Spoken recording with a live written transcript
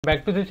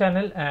Back to the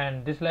channel,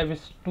 and this lab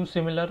is too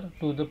similar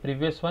to the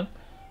previous one,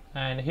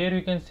 and here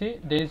you can see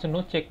there is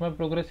no check my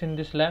progress in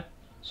this lab.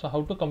 So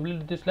how to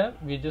complete this lab?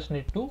 We just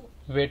need to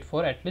wait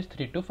for at least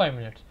 3 to 5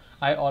 minutes.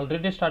 I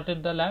already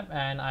started the lab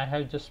and I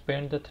have just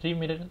spent the 3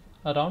 minutes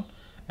around,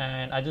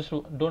 and I just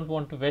don't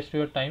want to waste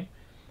your time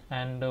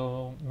and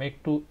make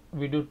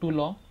video too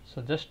long.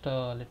 So just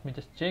let me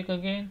just check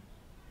again.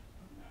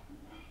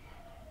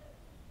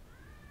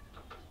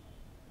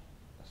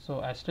 So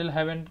I still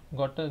haven't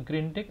got a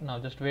green tick. Now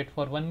just wait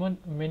for 1 more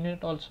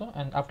minute also,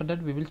 and after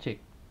that we will check.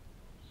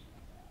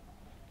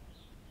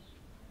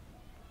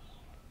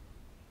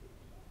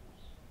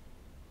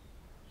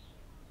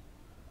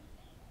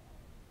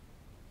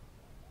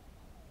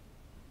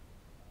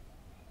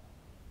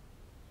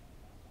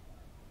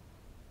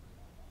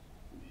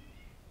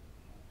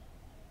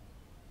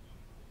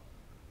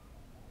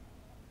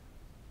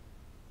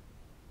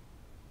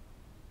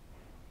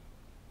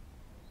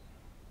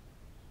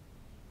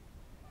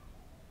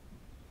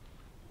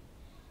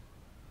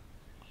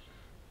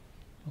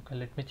 Okay,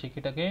 let me check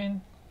it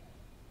again,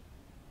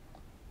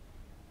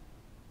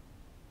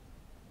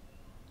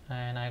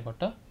 and I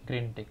got a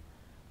green tick.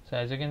 So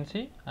as you can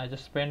see, I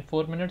just spent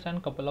 4 minutes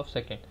and couple of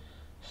seconds.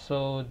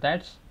 So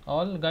that's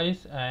all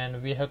guys,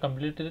 and we have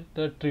completed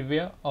the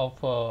trivia of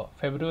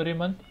February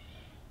month,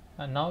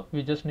 and now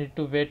we just need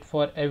to wait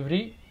for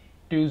every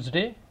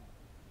Tuesday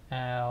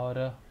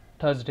or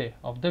Thursday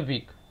of the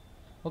week.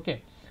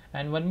 Okay,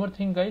 and one more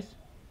thing guys,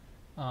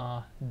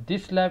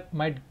 this lab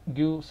might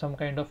give some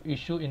kind of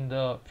issue in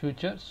the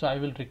future, so I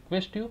will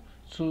request you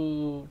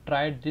to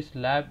try this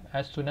lab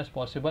as soon as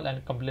possible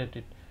and complete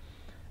it.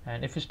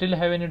 And if you still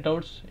have any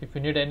doubts, if you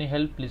need any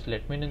help, please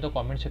let me know in the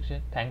comment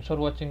section. Thanks for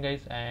watching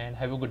guys, and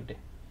have a good day.